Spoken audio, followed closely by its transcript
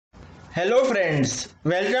Hello friends,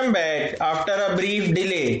 welcome back after a brief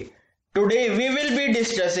delay. Today we will be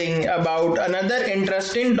discussing about another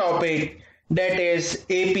interesting topic, that is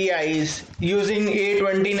APIs using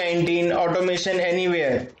A2019 Automation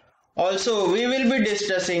Anywhere. Also we will be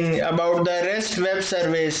discussing about the REST web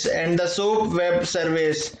service and the SOAP web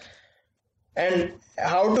service and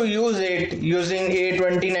how to use it using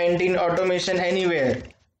A2019 Automation Anywhere.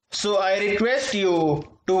 So I request you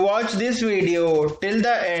to watch this video till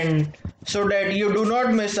the end so that you do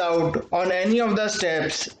not miss out on any of the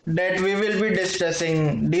steps that we will be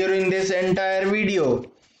discussing during this entire video.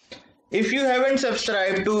 If you haven't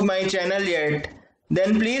subscribed to my channel yet,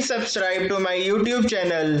 then please subscribe to my YouTube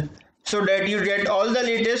channel so that you get all the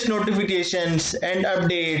latest notifications and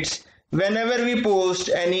updates whenever we post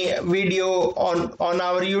any video on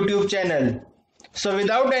our YouTube channel. So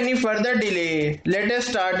without any further delay, let us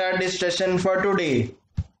start our discussion for today.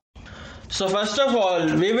 So first of all,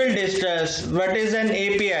 we will discuss what is an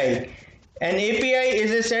API. An API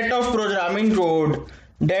is a set of programming code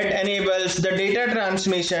that enables the data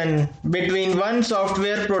transmission between one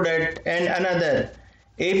software product and another.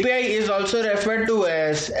 API is also referred to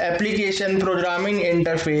as Application Programming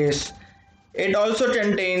Interface. It also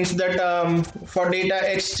contains the term for data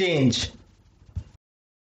exchange.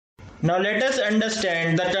 Now let us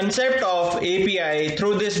understand the concept of API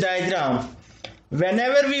through this diagram.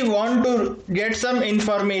 Whenever we want to get some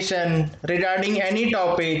information regarding any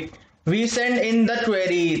topic, we send in the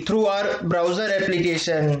query through our browser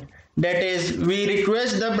application. That is, we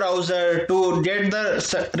request the browser to get the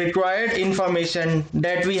required information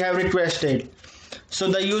that we have requested. So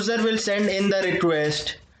the user will send in the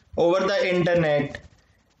request over the internet,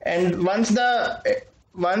 and once the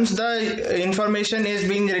information is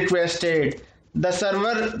being requested, the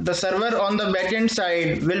server on the backend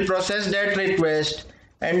side will process that request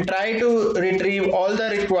and try to retrieve all the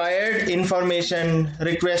required information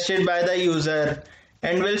requested by the user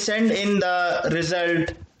and will send in the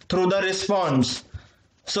result through the response.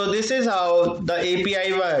 So this is how the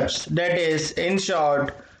API works. That is, in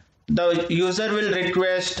short, the user will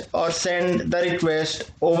request or send the request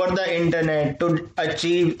over the internet to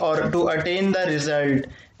achieve or to attain the result,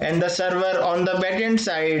 and the server on the backend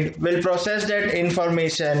side will process that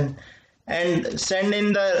information and send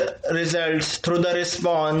in the results through the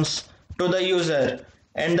response to the user,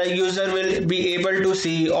 and the user will be able to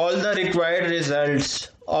see all the required results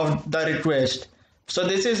of the request. So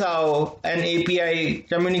this is how an API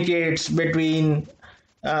communicates between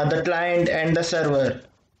the client and the server.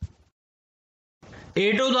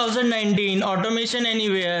 A2019 Automation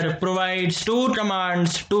Anywhere provides two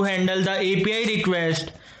commands to handle the API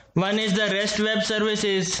request. One is the REST web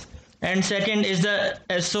services and second is the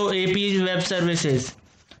SOAP web services.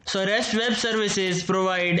 So REST web services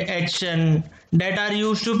provide action that are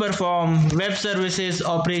used to perform web services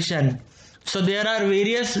operation. So there are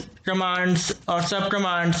various commands or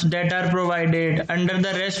subcommands that are provided under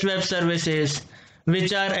the REST web services,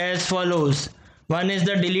 which are as follows. One is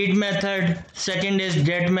the delete method, second is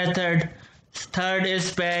get method, third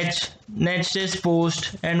is patch, next is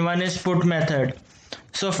post, and one is put method.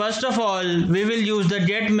 So first of all, we will use the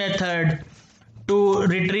get method to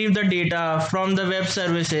retrieve the data from the web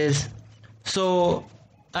services. So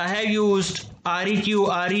I have used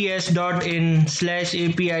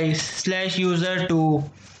request.in/API/user2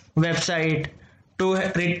 website to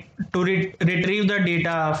retrieve the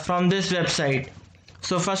data from this website.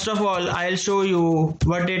 So first of all, I'll show you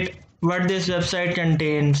what this website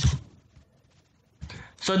contains.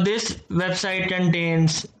 So this website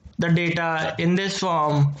contains the data in this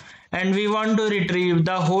form, and we want to retrieve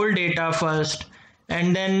the whole data first,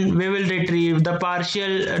 and then we will retrieve the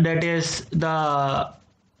partial, that is the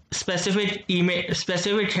specific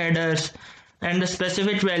headers and the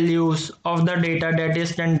specific values of the data that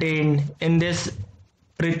is contained in this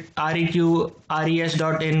request.in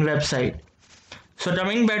website. So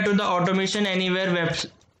coming back to the Automation Anywhere web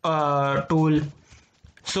tool,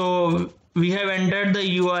 so we have entered the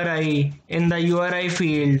URI in the URI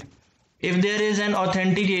field. If there is an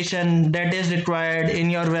authentication that is required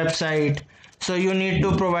in your website, so you need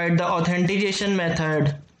to provide the authentication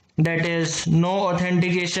method, that is no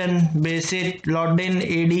authentication basic logged in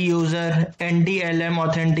AD user NTLM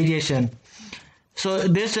authentication. So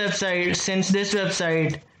this website, since this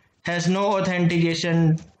website has no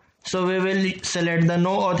authentication, so we will select the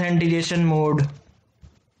no authentication mode,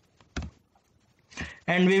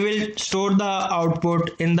 and we will store the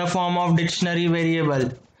output in the form of dictionary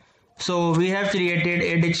variable. So we have created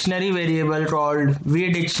a dictionary variable called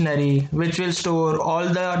vDictionary, which will store all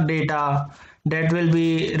the data that will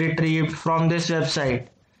be retrieved from this website.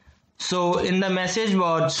 So in the message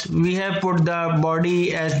box, we have put the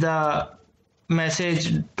body as the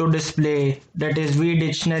message to display, that is V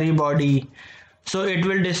dictionary body. So it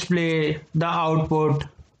will display the output,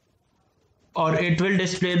 or it will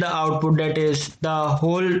display the output, that is the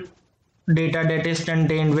whole data that is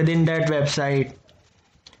contained within that website.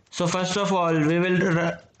 So first of all, we will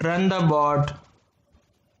run the bot.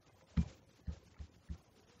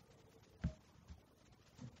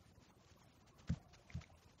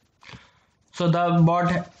 So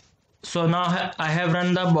now I have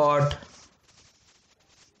run the bot.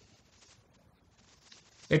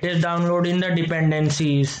 It is downloading the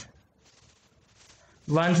dependencies.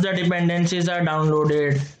 Once the dependencies are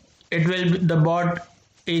downloaded, the bot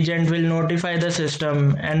agent will notify the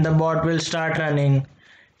system and the bot will start running.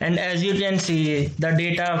 And as you can see, the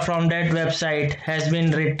data from that website has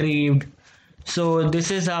been retrieved. So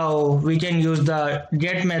this is how we can use the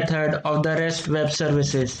GET method of the REST web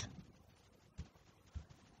services.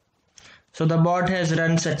 So the bot has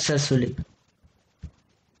run successfully.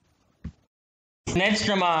 Next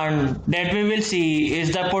command that we will see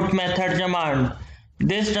is the put method command.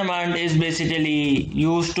 This command is basically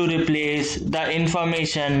used to replace the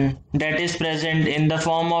information that is present in the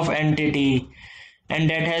form of entity and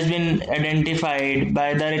that has been identified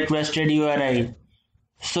by the requested URI.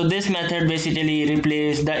 So this method basically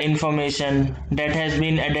replaces the information that has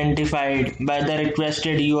been identified by the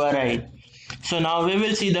requested URI. So now we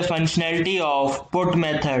will see the functionality of put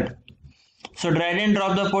method. So drag and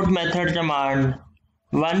drop the put method command.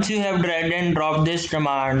 Once you have dragged and dropped this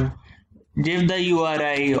command, give the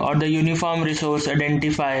URI or the uniform resource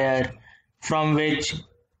identifier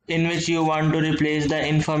in which you want to replace the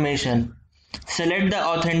information. Select the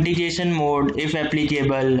authentication mode if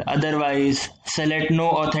applicable, otherwise select no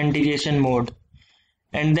authentication mode.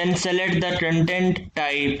 And then select the content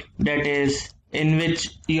type, that is in which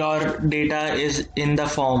your data is in the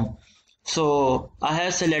form. So I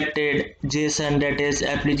have selected JSON, that is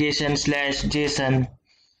application/JSON,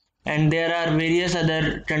 and there are various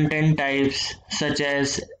other content types such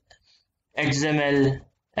as XML,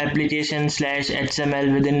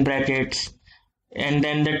 application/XML within brackets, and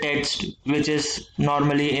then the text, which is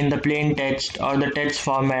normally in the plain text or the text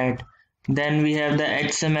format. Then we have the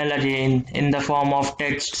XML again in the form of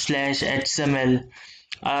text/XML.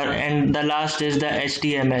 And the last is the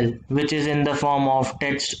HTML, which is in the form of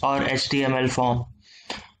text or HTML form.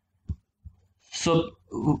 So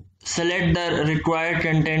select the required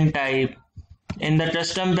content type. In the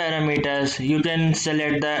custom parameters, you can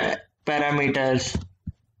select the parameters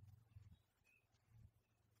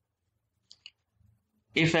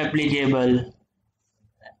if applicable,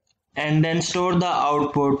 and then store the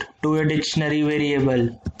output to a dictionary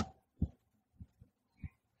variable.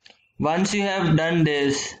 Once you have done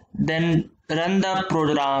this, then run the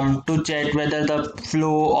program to check whether the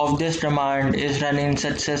flow of this command is running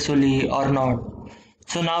successfully or not.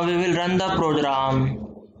 So now we will run the program.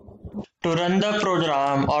 To run the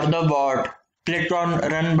program or the bot, click on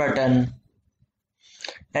run button.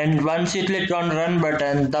 And once you click on run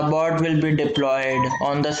button, the bot will be deployed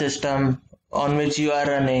on the system on which you are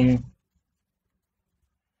running.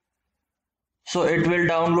 So it will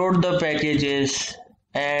download the packages,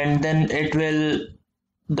 and then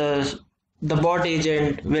the bot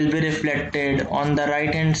agent will be reflected on the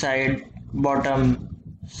right hand side bottom.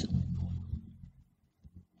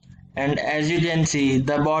 And as you can see,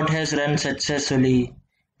 the bot has run successfully,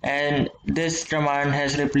 and this command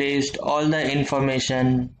has replaced all the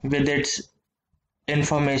information with its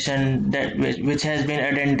information which has been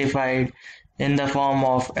identified in the form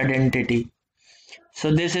of identity.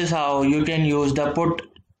 So this is how you can use the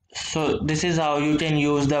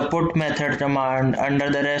put method command under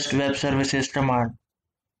the REST web services command.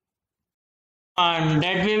 And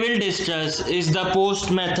that we will discuss is the post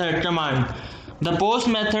method command. The post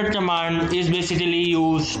method command is basically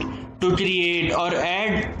used to create or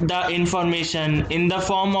add the information in the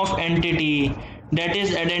form of entity that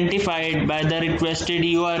is identified by the requested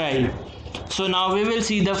URI. So now we will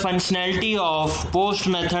see the functionality of post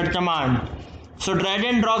method command. So drag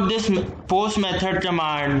and drop this post method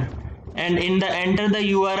command, and in the enter the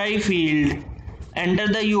URI field, enter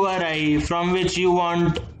the URI from which you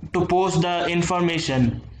want to post the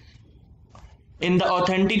information. In the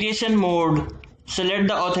authentication mode, select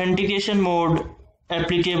the authentication mode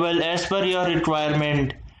applicable as per your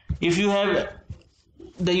requirement. If you have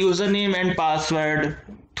the username and password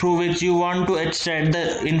through which you want to extract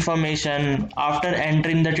the information after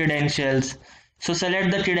entering the credentials, so select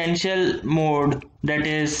the credential mode, that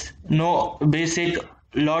is no basic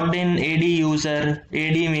logged in AD user.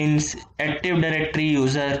 AD means Active Directory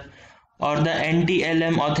user, or the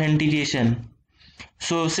anti-LM authentication.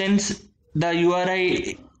 So since the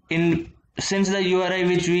URI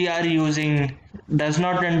which we are using does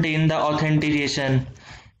not contain the authentication,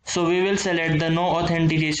 so we will select the no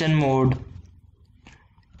authentication mode.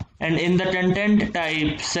 And in the content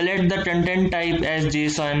type, select the content type as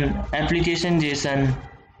JSON, application JSON.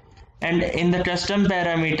 And in the custom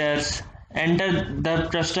parameters, enter the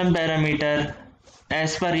custom parameter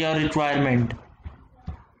as per your requirement.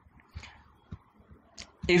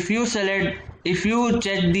 If you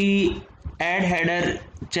check the add header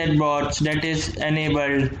chatbots that is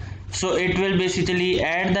enabled, so it will basically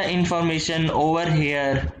add the information over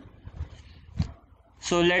here.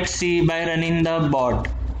 So let's see by running the bot.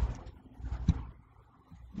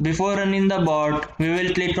 Before running the bot, we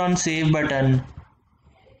will click on save button.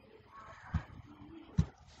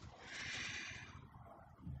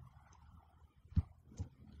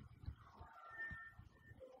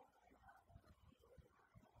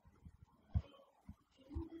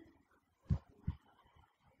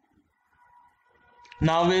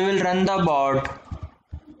 Now we will run the bot.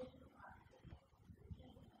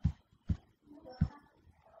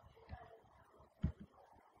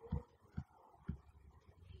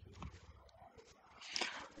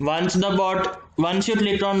 Once you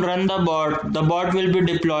click on run the bot will be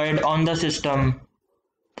deployed on the system.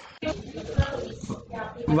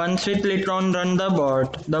 Once we click on run the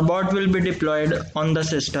bot will be deployed on the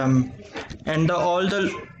system, and all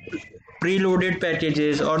the preloaded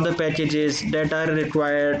packages or the packages that are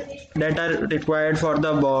required for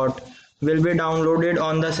the bot will be downloaded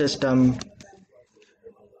on the system.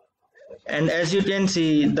 And as you can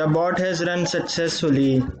see, the bot has run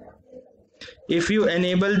successfully. If you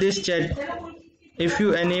enable this,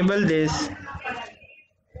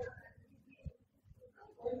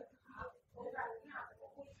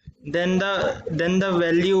 then the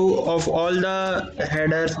value of all the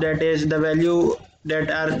headers, that is the value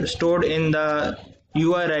that are stored in the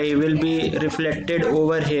URI, will be reflected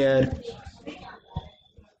over here.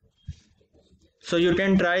 So you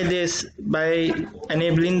can try this by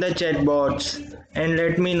enabling the chatbots and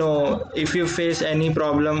let me know if you face any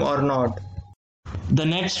problem or not. The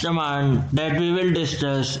next command that we will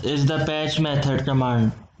discuss is the patch method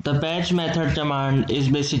command. The patch method command is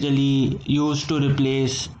basically used to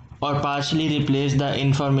replace or partially replace the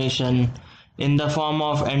information in the form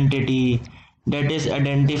of entity that is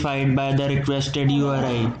identified by the requested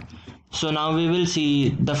URI. So now we will see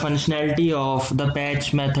the functionality of the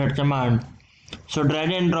patch method command. So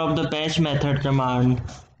drag and drop the patch method command.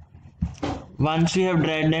 Once we have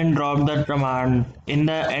dragged and dropped the command,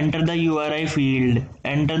 enter the URI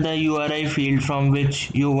field from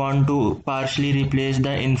which you want to partially replace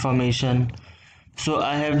the information. So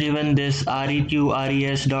I have given this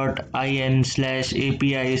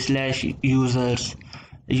reqres.in/api/users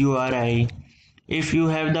URI. If you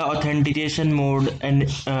have the authentication mode and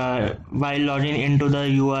while logging into the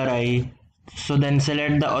URI, so then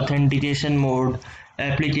select the authentication mode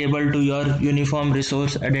applicable to your uniform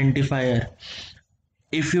resource identifier.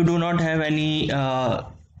 If you do not have any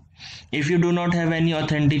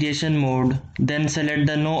authentication mode, then select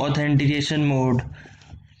the no authentication mode,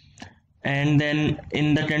 and then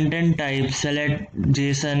in the content type select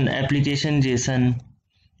JSON, application JSON,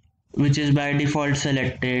 which is by default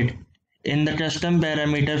selected. In the custom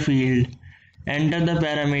parameter field, enter the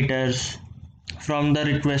parameters from the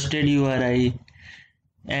requested URI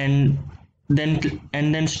and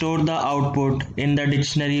then store the output in the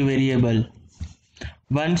dictionary variable.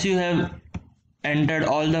 Once you have entered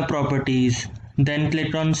all the properties, then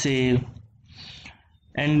click on save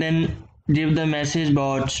and then give the message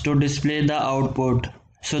bots to display the output.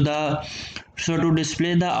 So the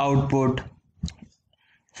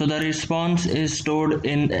response is stored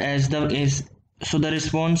in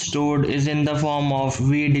the form of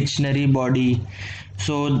v dictionary body.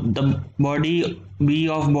 So the body B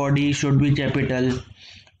of body should be capital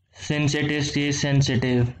since it is case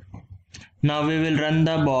sensitive. Now we will run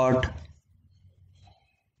the bot.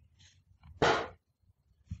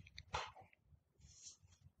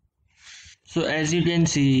 So as you can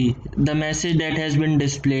see, the message that has been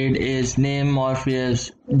displayed is name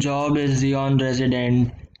Morpheus, job is Zion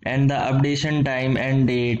resident, and the updation time and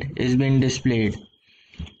date is being displayed.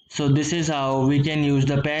 So this is how we can use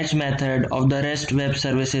the patch method of the REST web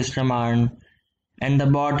services command, and the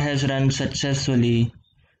bot has run successfully.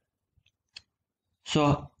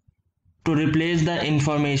 So to replace the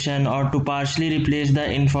information or to partially replace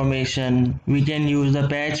the information, we can use the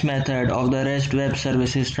patch method of the REST web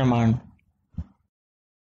services command.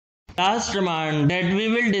 Last command that we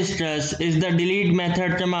will discuss is the delete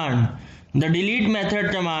method command. The delete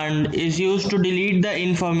method command is used to delete the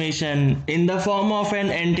information in the form of an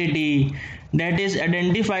entity that is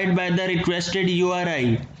identified by the requested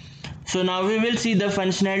URI. So now we will see the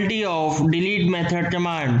functionality of delete method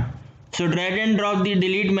command. So drag and drop the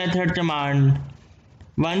delete method command.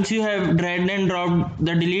 Once you have dragged and dropped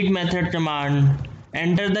the delete method command,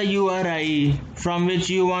 enter the URI from which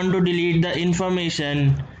you want to delete the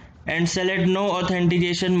information and select no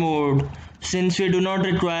authentication mode, since we do not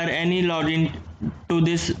require any login to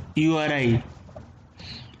this URI.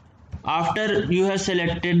 After you have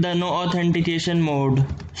selected the no authentication mode,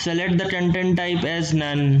 select the content type as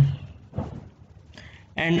none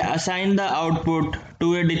and assign the output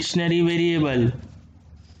to a dictionary variable,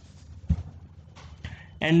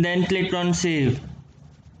 and then click on save.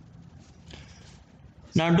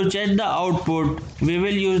 Now to check the output, we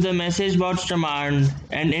will use the message box command,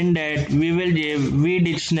 and in that we will give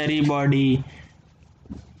vDictionary body.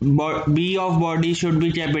 B of body should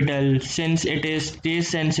be capital since it is case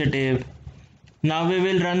sensitive. Now we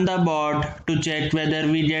will run the bot to check whether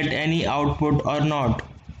we get any output or not.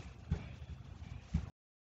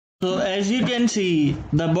 So as you can see,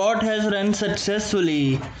 the bot has run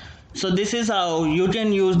successfully. So this is how you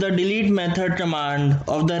can use the delete method command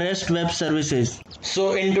of the REST web services.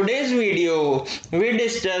 So in today's video, we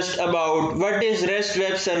discussed about what is REST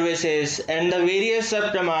web services and the various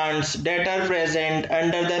subcommands that are present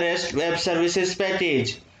under the REST web services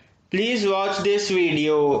package. Please watch this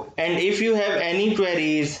video, and if you have any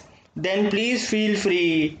queries, then please feel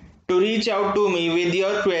free to reach out to me with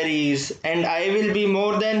your queries, and I will be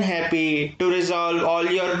more than happy to resolve all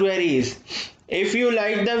your queries. If you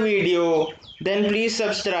like the video, then please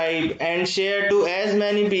subscribe and share to as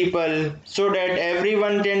many people so that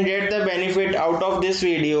everyone can get the benefit out of this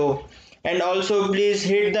video. And also please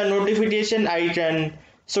hit the notification icon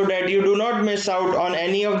so that you do not miss out on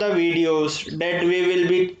any of the videos that we will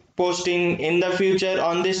be posting in the future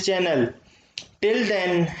on this channel. Till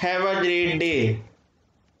then, have a great day.